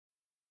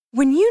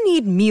When you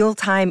need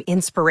mealtime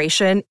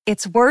inspiration,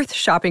 it's worth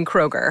shopping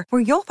Kroger,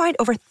 where you'll find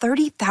over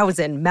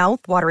 30,000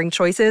 mouth-watering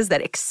choices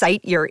that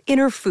excite your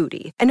inner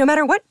foodie. And no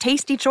matter what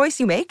tasty choice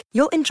you make,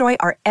 you'll enjoy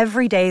our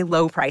everyday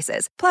low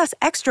prices, plus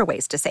extra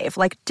ways to save,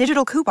 like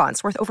digital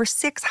coupons worth over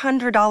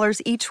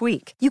 $600 each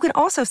week. You can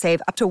also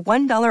save up to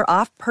 $1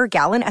 off per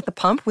gallon at the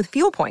pump with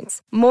fuel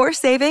points. More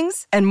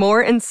savings and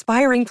more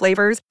inspiring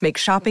flavors make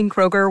shopping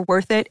Kroger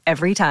worth it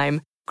every time.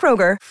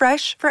 Kroger,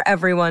 fresh for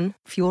everyone.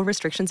 Fuel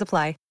restrictions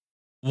apply.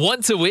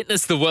 Want to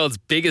witness the world's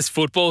biggest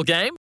football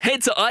game?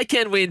 Head to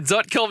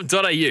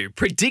iCanWin.com.au,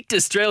 predict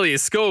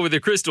Australia's score with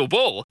a crystal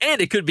ball, and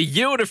it could be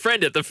you and a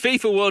friend at the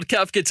FIFA World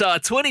Cup Qatar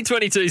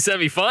 2022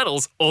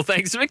 semi-finals, all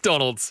thanks to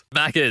McDonald's.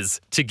 Maccas,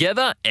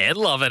 together and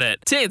loving it.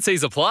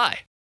 TNCs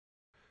apply.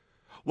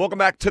 Welcome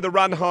back to the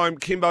run home,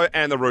 Kimbo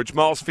and the Rooch.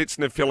 Miles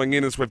Fitzner filling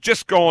in as we've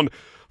just gone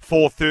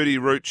 4:30,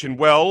 Rooch. And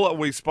well,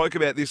 we spoke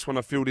about this when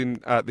I filled in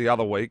the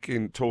other week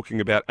in talking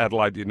about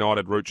Adelaide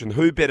United, Rooch, and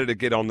who better to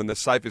get on than the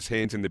safest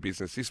hands in the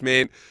business. This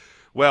man,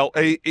 well,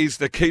 he is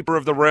the keeper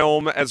of the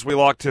realm, as we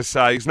like to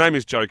say. His name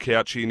is Joe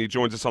Couchy, and he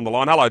joins us on the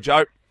line. Hello,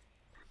 Joe.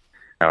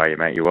 How are you,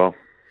 mate? You well?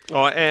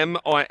 I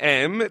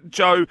am.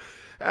 Joe,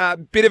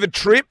 bit of a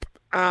trip.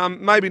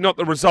 Maybe not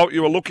the result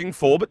you were looking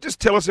for, but just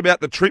tell us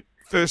about the trip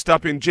first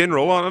up in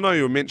general. I know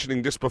you were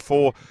mentioning just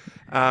before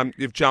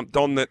you've jumped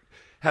on that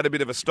had a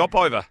bit of a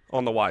stopover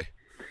on the way.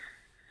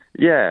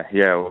 Yeah.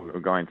 We're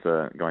going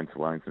to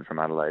Wellington from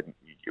Adelaide.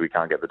 We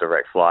can't get the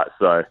direct flight,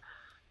 so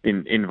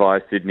in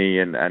via Sydney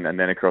and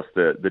then across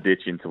the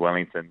ditch into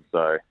Wellington.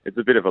 So it's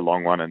a bit of a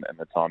long one, and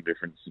the time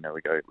difference. You know,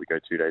 we go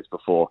 2 days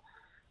before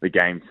the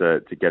game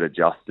to get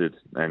adjusted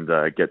and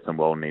get some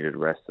well-needed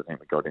rest. I think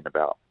we got in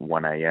about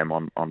 1 a.m.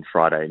 on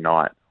Friday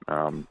night.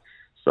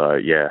 So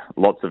yeah,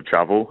 lots of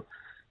travel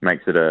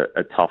makes it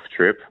a tough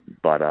trip,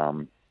 but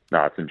no,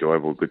 it's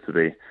enjoyable. Good to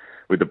be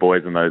with the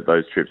boys on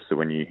those trips. So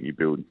when you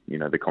build,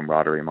 the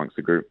camaraderie amongst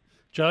the group.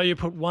 Joe, you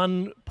put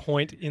 1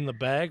 point in the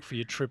bag for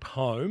your trip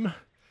home.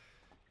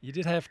 You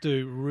did have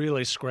to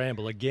really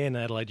scramble. Again,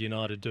 Adelaide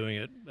United doing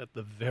it at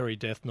the very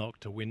death knock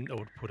to win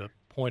or to put a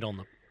point on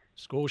the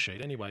score sheet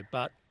anyway.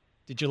 But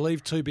did you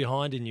leave 2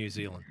 behind in New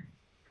Zealand?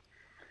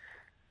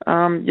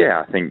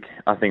 Yeah, I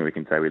think we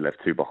can say we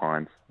left 2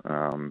 behind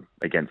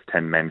against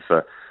 10 men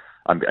for,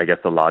 I guess,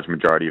 the large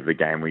majority of the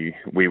game.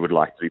 We would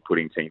like to be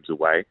putting teams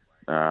away.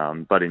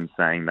 But in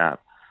saying that,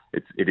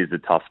 it is a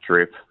tough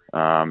trip.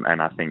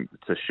 And I think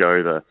to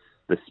show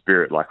the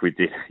spirit like we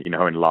did, in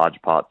large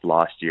parts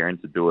last year,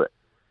 and to do it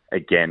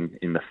again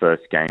in the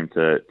first game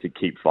to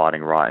keep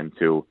fighting right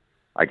until,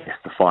 I guess,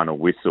 the final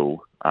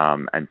whistle,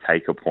 and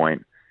take a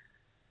point.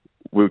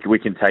 We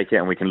can take it,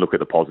 and we can look at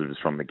the positives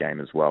from the game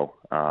as well,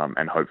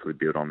 and hopefully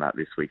build on that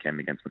this weekend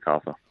against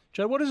Macarthur.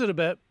 Joe, what is it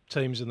about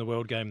teams in the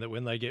World Game that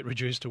when they get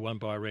reduced to 1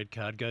 by a red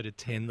card, go to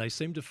 10, they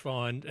seem to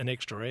find an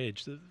extra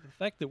edge? The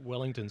fact that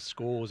Wellington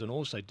scores and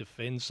also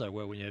defends so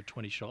well when you have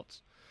 20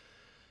 shots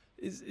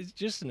is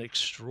just an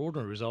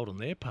extraordinary result on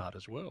their part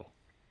as well.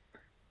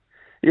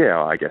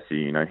 Yeah, I guess,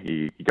 you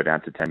go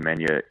down to 10 men,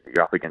 you're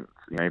up against,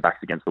 your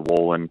back's against the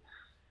wall, and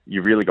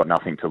you really got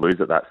nothing to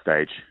lose at that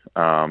stage.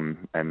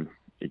 And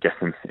I guess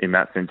in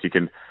that sense, you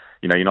can,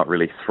 you're not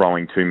really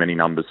throwing too many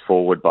numbers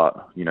forward,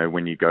 but,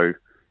 when you go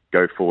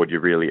forward, you're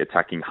really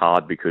attacking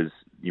hard because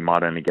you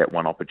might only get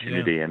one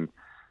opportunity. Yeah. And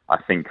I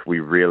think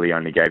we really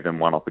only gave them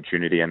one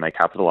opportunity and they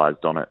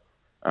capitalised on it.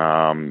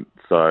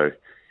 So,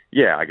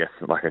 yeah, I guess,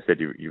 like I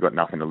said, you've got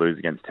nothing to lose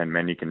against 10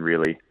 men. You can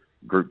really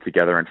group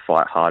together and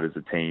fight hard as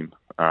a team.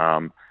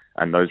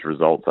 And those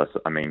results,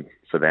 I mean,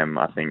 for them,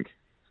 I think,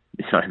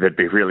 they'd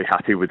be really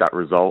happy with that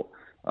result.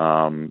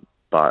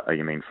 But I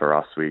mean, for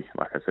us,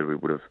 like I said, we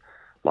would have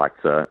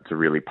liked to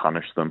really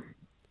punish them.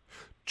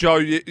 Joe,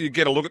 you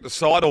get a look at the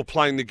side all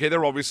playing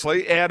together,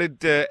 obviously. How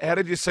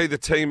did you see the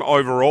team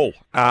overall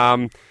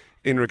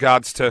in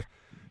regards to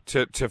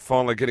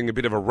finally getting a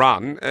bit of a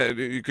run?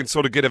 You can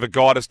sort of get a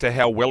guide as to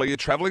how well you're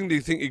travelling. Do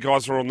you think you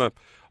guys are on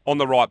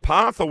the right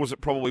path, or was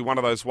it probably one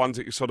of those ones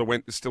that you sort of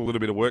went, there's still a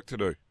little bit of work to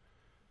do?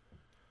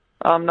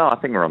 No, I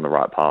think we're on the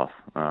right path.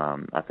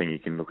 I think you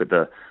can look at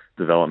the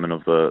development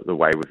of the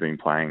way we've been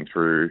playing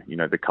through,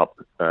 the cup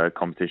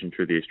competition,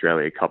 through the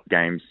Australia Cup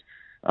games,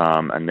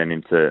 and then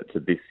into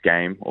this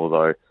game.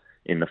 Although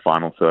in the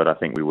final third, I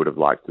think we would have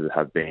liked to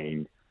have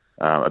been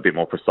a bit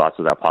more precise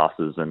with our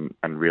passes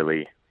and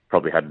really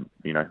probably had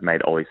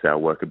made Ollie Sow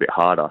work a bit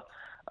harder.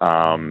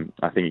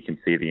 I think you can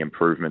see the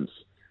improvements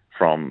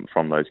from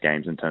those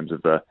games in terms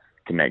of the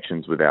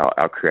connections with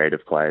our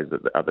creative players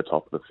at the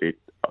top of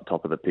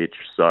the pitch.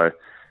 So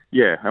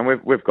yeah, and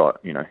we've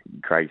got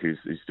Craig who's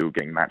still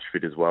getting match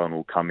fit as well, and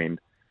will come in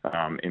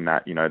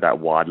that that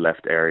wide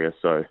left area.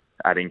 So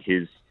adding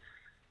his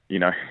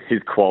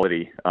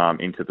quality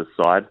into the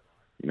side,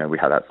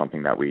 that's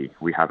something that we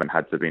haven't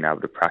had to been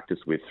able to practice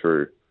with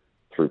through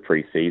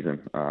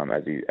pre-season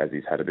as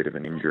he's had a bit of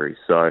an injury.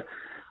 So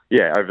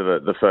yeah, over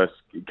the first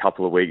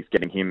couple of weeks,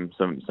 getting him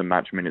some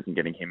match minutes and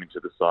getting him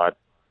into the side,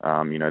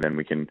 then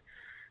we can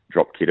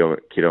drop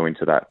Kiddo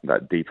into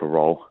that deeper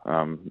role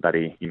that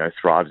he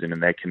thrives in,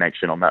 and their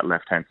connection on that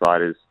left hand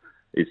side is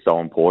is so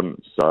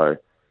important. So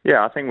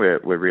yeah, I think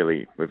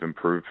we've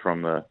improved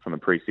from the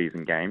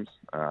preseason games,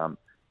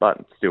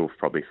 but still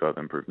probably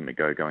further improvement to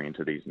go going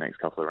into these next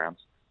couple of rounds.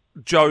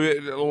 Joe,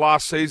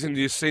 last season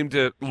you seemed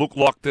to look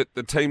like that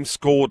the team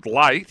scored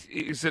late.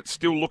 Is it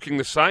still looking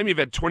the same? You've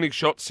had 20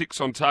 shots,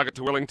 6 on target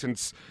to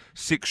Wellington's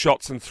 6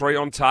 shots and 3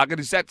 on target.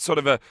 Is that sort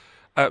of a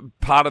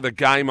part of the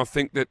game, I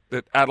think,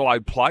 that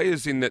Adelaide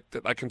plays in that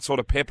they can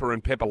sort of pepper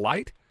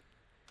late?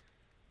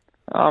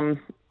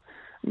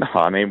 No,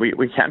 I mean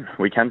we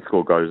can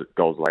score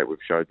goals late. We've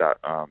showed that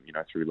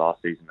through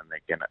last season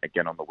and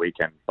again on the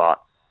weekend.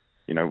 But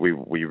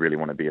we really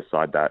want to be a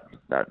side that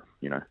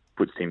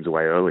puts teams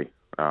away early.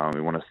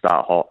 We want to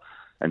start hot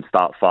and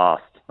start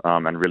fast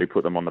and really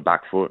put them on the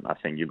back foot. I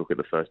think you look at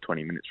the first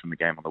 20 minutes from the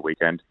game on the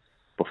weekend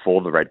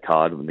before the red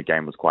card when the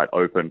game was quite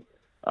open.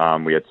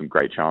 We had some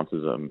great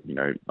chances.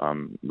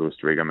 Luis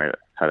Torrigo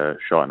had a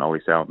shot and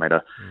Ollie Sal made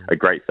a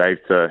great save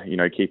to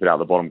keep it out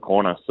the bottom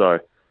corner. So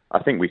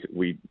I think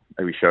we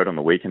showed on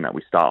the weekend that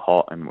we start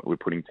hot and we're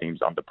putting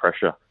teams under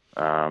pressure.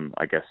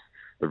 I guess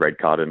the red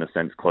card in a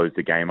sense closed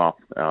the game up,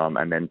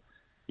 and then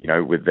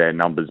with their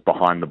numbers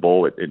behind the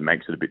ball, it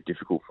makes it a bit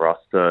difficult for us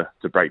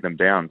to break them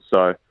down.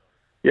 So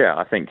yeah,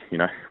 I think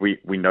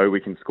we know we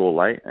can score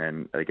late,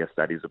 and I guess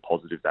that is a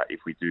positive. That if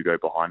we do go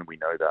behind, we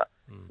know that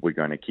we're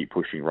going to keep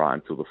pushing right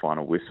until the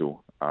final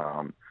whistle.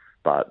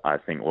 But I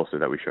think also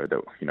that we showed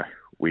that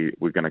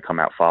we're going to come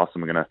out fast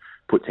and we're going to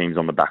put teams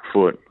on the back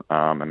foot,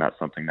 and that's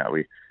something that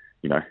we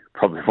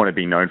probably want to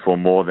be known for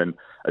more than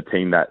a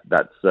team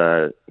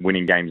that's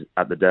winning games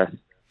at the death.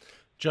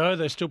 Joe,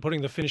 they're still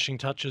putting the finishing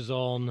touches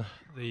on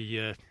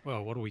the,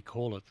 what do we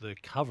call it, the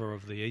cover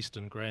of the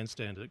Eastern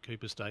Grandstand at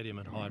Cooper Stadium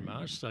at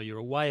Hindmarsh. So you're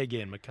away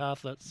again,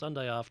 Macarthur,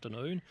 Sunday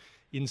afternoon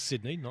in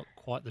Sydney, not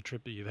quite the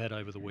trip that you've had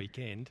over the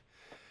weekend.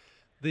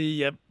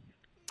 The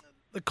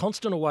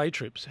constant away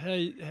trips, how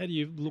do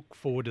you look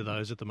forward to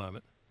those at the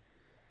moment?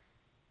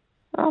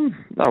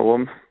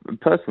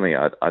 Personally,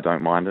 I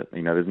don't mind it.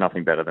 There's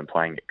nothing better than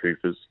playing at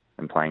Coopers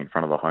and playing in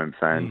front of the home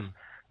fans.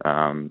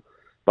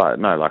 But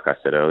no, like I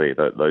said earlier,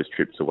 those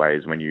trips away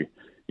is when you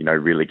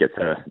really get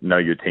to know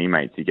your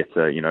teammates. You get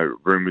to,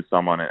 room with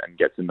someone and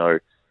get to know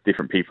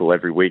different people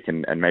every week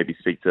and maybe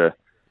speak to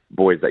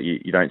boys that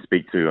you don't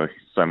speak to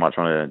so much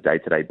on a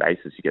day-to-day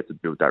basis. You get to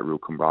build that real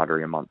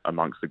camaraderie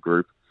amongst the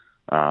group.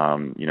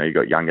 You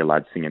got younger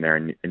lads singing their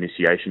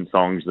initiation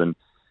songs and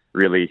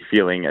really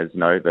feeling as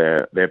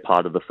they're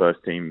part of the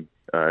first team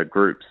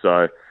group.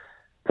 So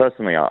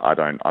personally, I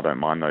don't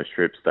mind those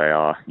trips. They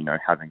are,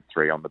 having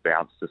 3 on the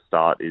bounce to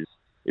start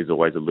is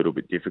always a little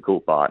bit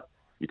difficult, but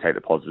you take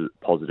the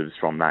positives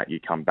from that. You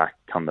come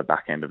the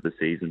back end of the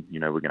season.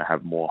 We're going to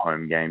have more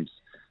home games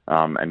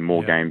and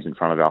more games in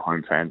front of our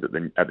home fans at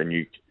the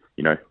new,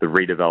 the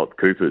redeveloped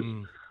Coopers.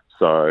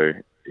 So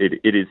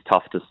it is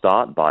tough to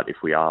start, but if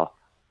we are,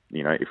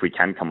 if we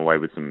can come away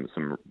with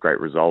some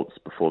great results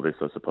before this,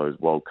 I suppose,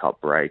 World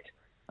Cup break,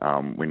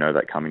 we know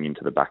that coming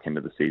into the back end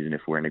of the season,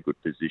 if we're in a good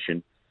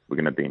position, we're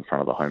going to be in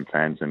front of the home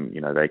fans, and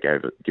they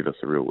give us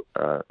a real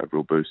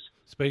boost.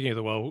 Speaking of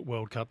the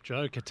World Cup,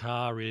 Joe,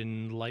 Qatar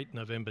in late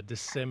November,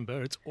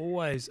 December. It's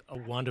always a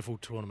wonderful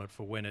tournament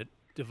for when it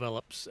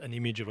develops an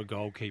image of a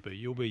goalkeeper.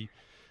 You'll be,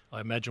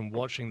 I imagine,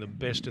 watching the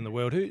best in the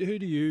world. Who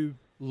do you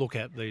look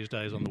at these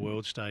days on the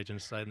world stage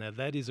and say, now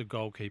that is a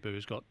goalkeeper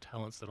who's got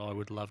talents that I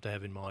would love to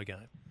have in my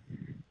game?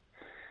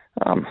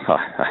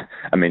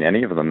 I mean,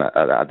 any of them at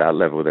that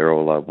level, they're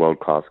all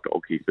world-class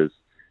goalkeepers.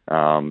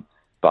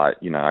 But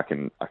I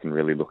can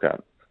really look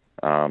at,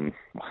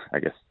 I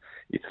guess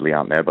Italy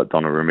aren't there, but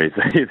Donnarumma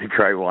is a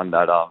great one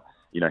that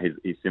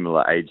he's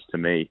similar age to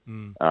me,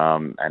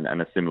 and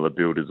a similar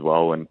build as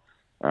well, and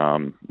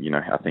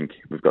I think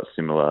we've got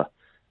similar,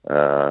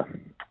 so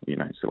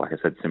like I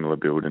said, similar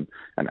build and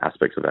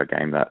aspects of our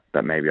game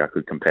that maybe I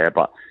could compare.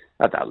 But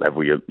at that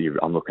level,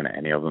 I'm looking at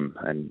any of them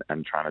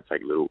and trying to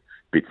take little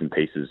bits and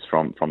pieces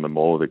from them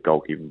all. The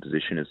goalkeeping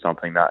position is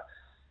something that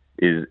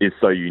is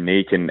so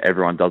unique, and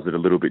everyone does it a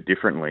little bit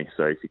differently.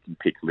 So if you can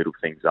pick little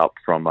things up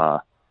from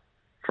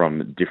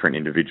different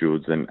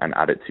individuals and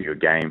add it to your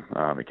game,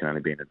 it can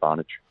only be an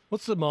advantage.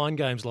 What's the mind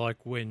games like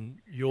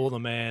when you're the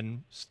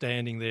man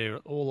standing there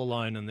all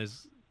alone and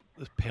there's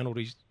a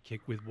penalty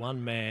kick with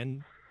one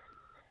man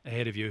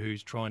ahead of you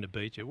who's trying to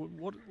beat you?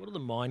 What are the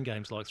mind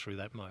games like through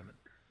that moment?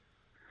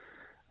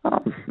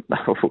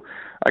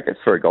 I guess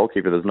for a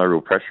goalkeeper, there's no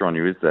real pressure on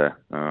you, is there?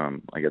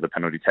 I guess the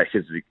penalty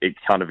takers, it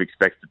kind of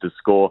expected to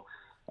score,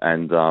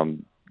 and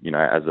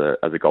as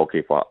a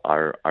goalkeeper,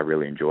 I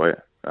really enjoy it.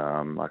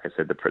 Like I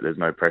said, there's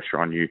no pressure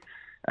on you,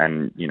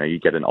 and you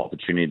get an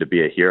opportunity to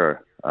be a hero.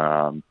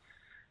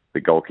 The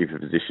goalkeeper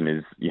position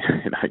is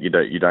you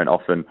don't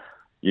often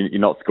you're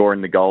not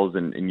scoring the goals,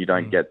 and you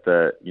don't get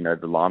the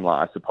the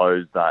limelight, I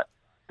suppose, that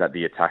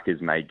the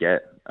attackers may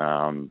get.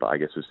 But I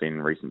guess we've seen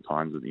in recent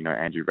times that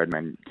Andrew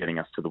Redmayne getting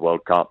us to the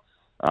World Cup.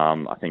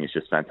 I think it's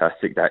just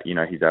fantastic that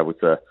he's able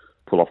to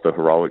pull off the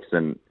heroics,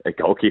 and a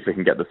goalkeeper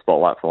can get the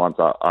spotlight for once.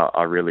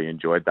 I really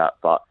enjoyed that.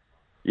 But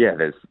yeah,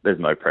 there's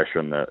no pressure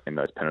in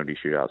those penalty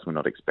shootouts. We're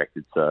not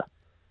expected to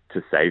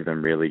to save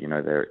them. Really,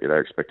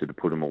 they're expected to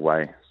put them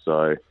away.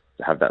 So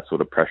to have that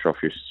sort of pressure off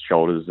your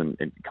shoulders and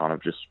kind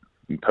of just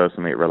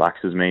personally it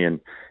relaxes me, and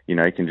you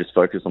can just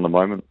focus on the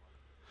moment.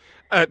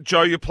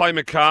 Joe, you play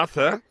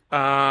Macarthur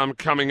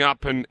coming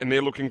up, and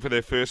they're looking for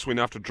their first win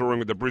after drawing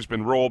with the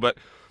Brisbane Roar. But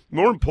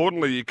more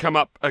importantly, you come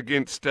up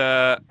against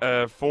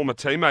a former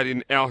teammate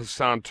in Al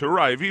Hassan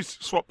Toure. Have you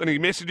swapped any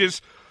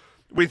messages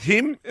with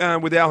him,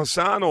 with Al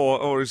Hassan,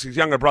 or has his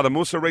younger brother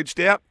Musa reached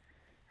out?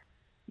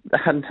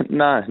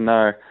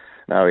 No,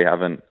 we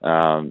haven't.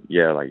 Like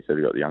you said,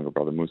 we got the younger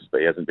brother Musa, but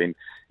he hasn't been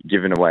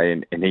giving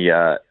away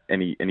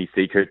any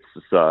secrets.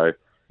 So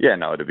yeah,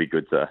 no, it'd be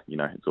good to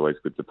it's always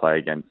good to play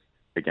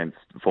against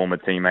former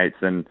teammates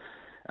and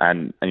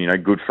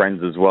good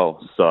friends as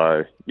well.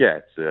 So yeah,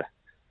 it's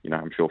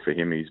I'm sure for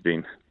him he's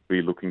been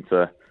looking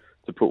to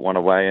put one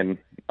away, and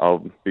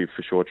I'll be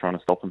for sure trying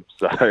to stop him.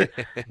 So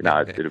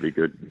it'll be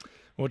good.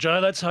 Well, Joe,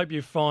 let's hope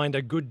you find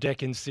a good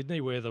deck in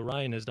Sydney where the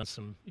rain has done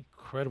some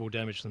incredible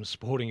damage to some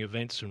sporting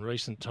events in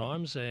recent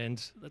times,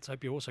 and let's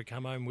hope you also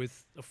come home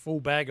with a full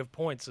bag of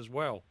points as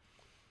well.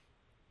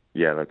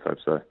 Yeah, let's hope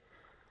so.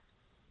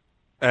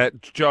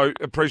 Joe,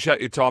 appreciate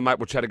your time, mate.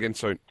 We'll chat again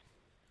soon.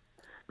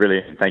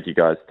 Brilliant. Thank you,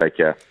 guys. Take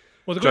care.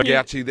 Well, Joe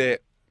Gauci there,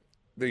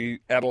 the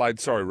Adelaide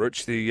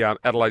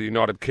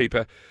United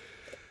keeper.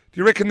 Do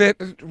you reckon are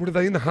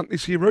they in the hunt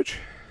this year, Rooch?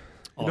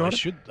 Oh,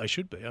 they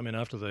should be. I mean,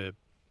 after their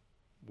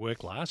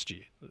work last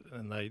year,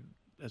 and they,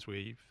 as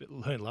we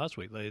learned last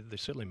week, they're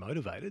certainly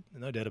motivated.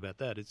 No doubt about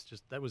that. It's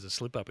just that was a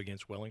slip up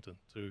against Wellington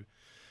to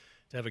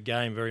have a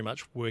game very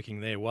much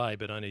working their way,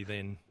 but only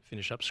then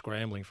finish up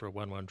scrambling for a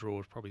 1-1 draw.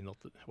 Is probably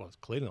it's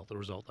clearly not the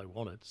result they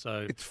wanted.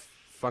 So it's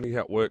funny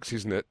how it works,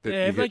 isn't it?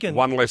 That if you get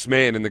one less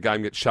man and the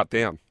game gets shut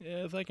down.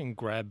 Yeah, if they can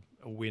grab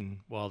a win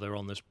while they're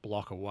on this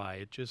block away,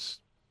 it just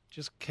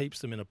keeps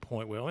them in a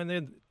point where,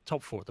 they're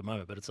top 4 at the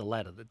moment, but it's a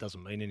ladder that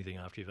doesn't mean anything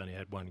after you've only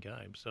had one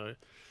game. So,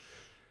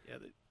 yeah,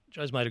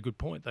 Joe's made a good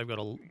point. They've got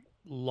a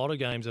lot of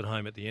games at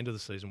home at the end of the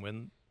season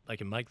when they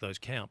can make those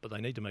count, but they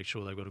need to make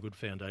sure they've got a good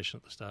foundation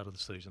at the start of the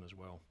season as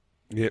well.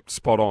 Yep,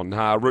 spot on.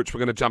 Rooch, we're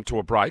going to jump to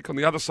a break. On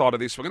the other side of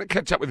this, we're going to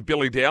catch up with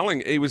Billy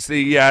Dowling. He was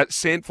the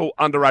Sandful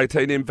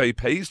Under-18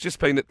 MVP. He's just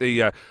been at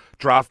the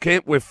draft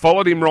camp. We've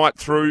followed him right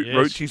through, yes.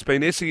 Rooch. He's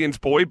been SEN's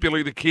boy,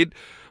 Billy the Kid.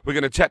 We're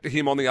going to chat to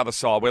him on the other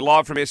side. We're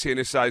live from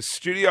SENSA's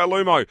Studio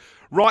Lumo,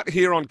 right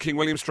here on King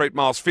William Street.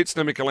 Miles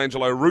Fitzner,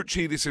 Michelangelo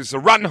Rucci. This is The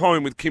Run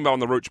Home with Kimbo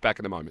and the Rooch, back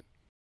in a moment.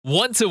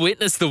 Want to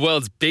witness the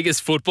world's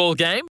biggest football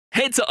game?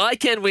 Head to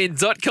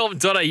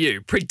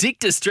iCanWin.com.au,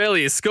 predict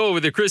Australia's score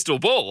with a crystal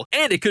ball,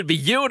 and it could be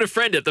you and a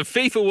friend at the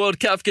FIFA World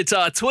Cup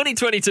Qatar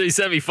 2022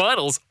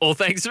 semi-finals, all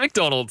thanks to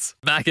McDonald's.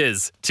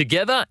 Maccas,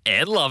 together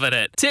and loving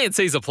it.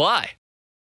 TNCs apply.